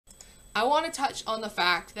I want to touch on the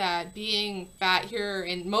fact that being fat here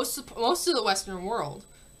in most of the Western world,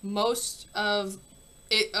 most of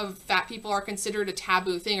fat people are considered a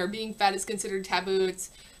taboo thing, or being fat is considered taboo. It's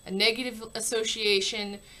a negative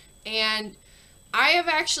association, and I have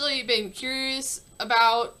actually been curious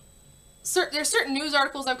about there's certain news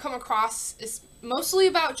articles I've come across, mostly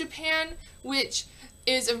about Japan, which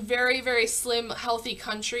is a very, very slim, healthy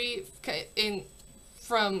country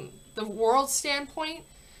from the world standpoint,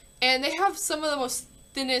 and they have some of the most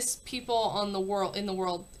thinnest people in the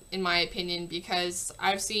world, in my opinion, because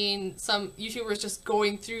I've seen some YouTubers just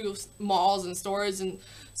going through malls and stores, and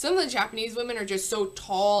some of the Japanese women are just so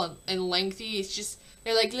tall and lengthy. It's just,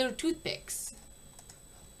 they're like little toothpicks.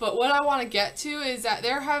 But what I want to get to is that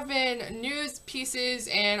there have been news pieces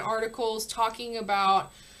and articles talking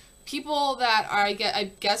about people that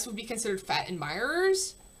I guess would be considered fat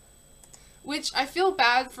admirers, which I feel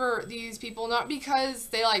bad for these people, not because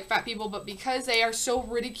they like fat people, but because they are so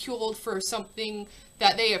ridiculed for something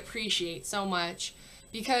that they appreciate so much.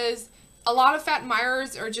 Because a lot of fat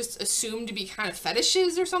admirers are just assumed to be kind of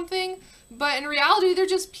fetishes or something, but in reality, they're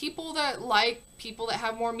just people that like people that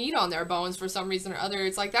have more meat on their bones for some reason or other.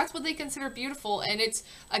 It's like, that's what they consider beautiful, and it's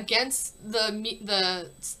against the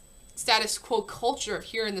status quo culture of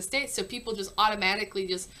here in the States, so people just automatically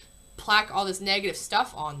just plaque all this negative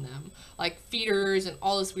stuff on them, like feeders and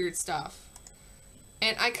all this weird stuff.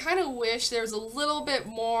 And I kind of wish there was a little bit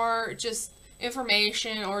more just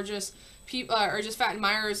information, or just people, or just fat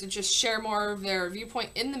admirers, and just share more of their viewpoint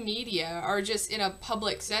in the media, or just in a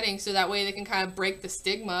public setting, so that way they can kind of break the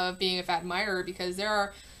stigma of being a fat admirer. Because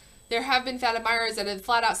there have been fat admirers that have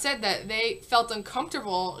flat out said that they felt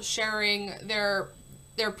uncomfortable sharing their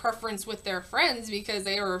preference with their friends because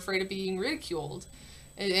they were afraid of being ridiculed.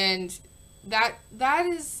 And that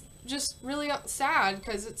is just really sad,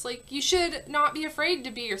 because it's like, you should not be afraid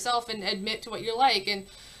to be yourself and admit to what you like. And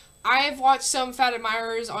I've watched some fat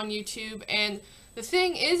admirers on YouTube, and the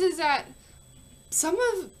thing is that some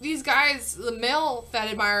of these guys, the male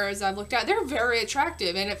fat admirers I've looked at, they're very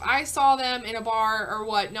attractive, and if I saw them in a bar or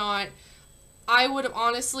whatnot, I would have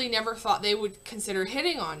honestly never thought they would consider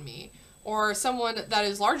hitting on me, or someone that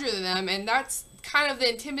is larger than them. And that's kind of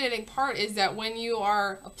the intimidating part, is that when you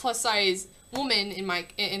are a plus size woman,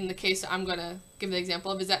 in the case I'm gonna give the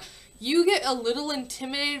example of, is that you get a little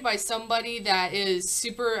intimidated by somebody that is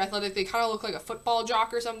super athletic. They kind of look like a football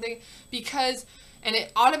jock or something, and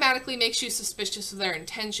it automatically makes you suspicious of their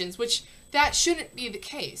intentions, which that shouldn't be the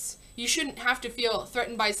case. You shouldn't have to feel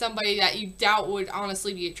threatened by somebody that you doubt would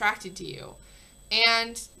honestly be attracted to you.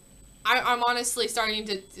 And I'm honestly starting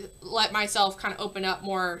to let myself kind of open up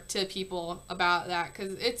more to people about that,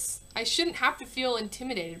 because I shouldn't have to feel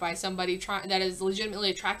intimidated by somebody that is legitimately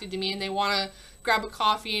attracted to me and they want to grab a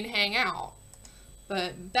coffee and hang out.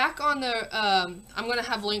 But back on the, I'm going to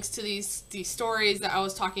have links to these stories that I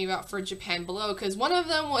was talking about for Japan below, because one of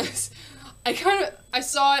them was, I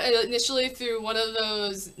saw it initially through one of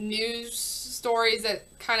those news stories that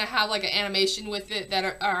kind of have like an animation with it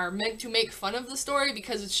that are meant to make fun of the story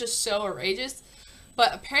because it's just so outrageous.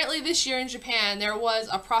 But apparently this year in Japan, there was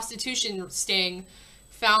a prostitution sting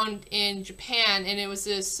found in Japan, and it was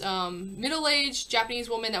this middle-aged Japanese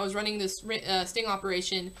woman that was running this sting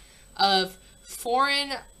operation of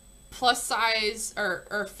foreign plus-size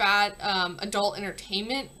or fat adult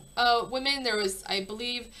entertainment women. There was, I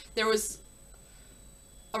believe, there was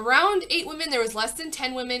around 8 women. There was less than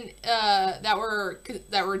 10 women that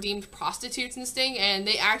were deemed prostitutes in this thing, and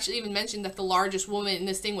they actually even mentioned that the largest woman in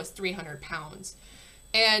this thing was 300 pounds.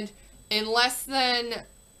 And in less than,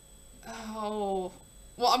 well,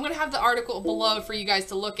 I'm going to have the article below for you guys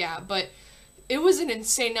to look at, but it was an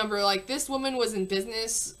insane number. Like, this woman was in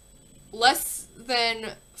business less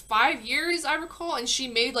than 5 years, I recall, and she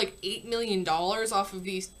made like $8 million off of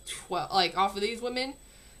these off of these women.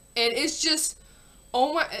 And it's just,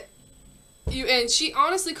 oh my, and she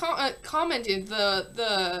honestly commented,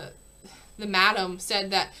 the madam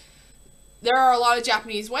said that there are a lot of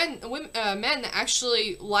Japanese men that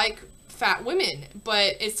actually like fat women,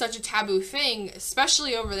 but it's such a taboo thing,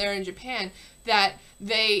 especially over there in Japan, that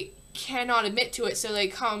they cannot admit to it. So they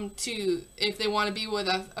come to, if they want to be with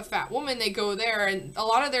a fat woman, they go there, and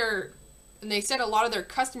they said a lot of their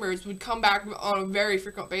customers would come back on a very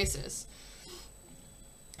frequent basis.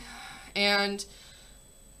 And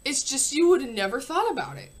it's just, you would have never thought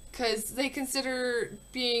about it, because they consider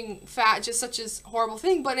being fat just such a horrible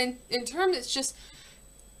thing. But in terms, it's just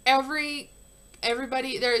everybody,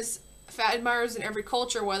 there's fat admirers in every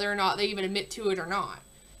culture, whether or not they even admit to it or not.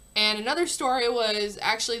 And another story was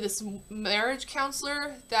actually this marriage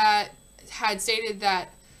counselor that had stated that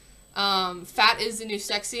Fat is the new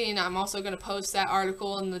sexy, and I'm also going to post that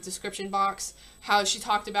article in the description box, how she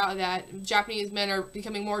talked about that Japanese men are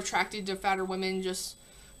becoming more attracted to fatter women just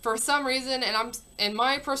for some reason, and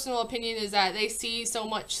my personal opinion is that they see so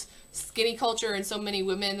much skinny culture and so many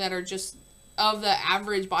women that are just of the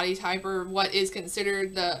average body type or what is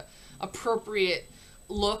considered the appropriate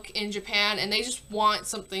look in Japan, and they just want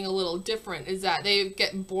something a little different. Is that they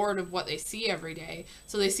get bored of what they see every day,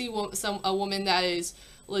 so they see a woman that is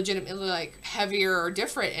legitimately like heavier or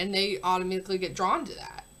different, and they automatically get drawn to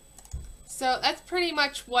that. So that's pretty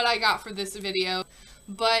much what I got for this video.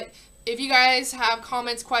 But if you guys have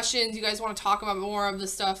comments, questions, you guys want to talk about more of the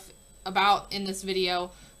stuff about in this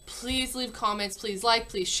video, please leave comments, please like,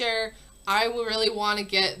 please share. I really want to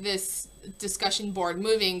get this discussion board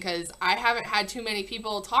moving because I haven't had too many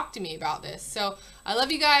people talk to me about this. So I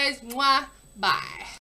love you guys. Mwah. Bye.